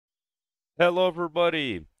Hello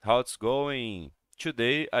everybody, how's going?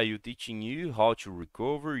 Today I will teaching you how to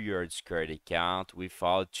recover your Discord account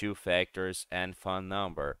without two factors and phone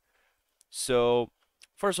number. So,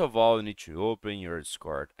 first of all, you need to open your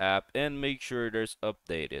Discord app and make sure there's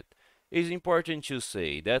updated. It's important to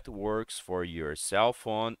say that works for your cell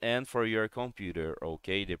phone and for your computer,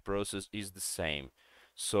 okay? The process is the same.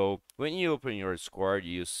 So, when you open your Discord,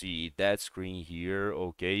 you see that screen here,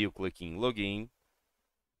 okay? You click in login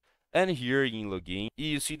and here in login,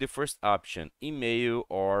 you see the first option, email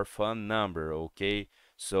or phone number, okay?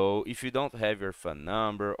 So if you don't have your phone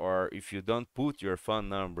number or if you don't put your phone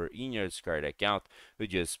number in your Discord account, you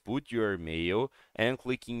just put your email and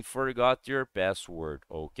click in forgot your password,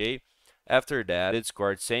 okay? After that,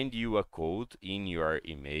 Discord send you a code in your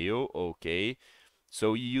email, okay?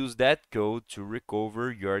 So you use that code to recover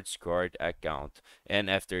your Discord account. And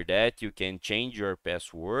after that, you can change your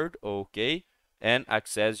password, okay? And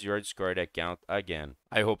access your Discord account again.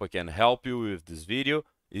 I hope I can help you with this video.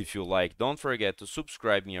 If you like, don't forget to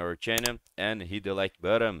subscribe in our channel and hit the like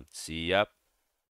button. See ya!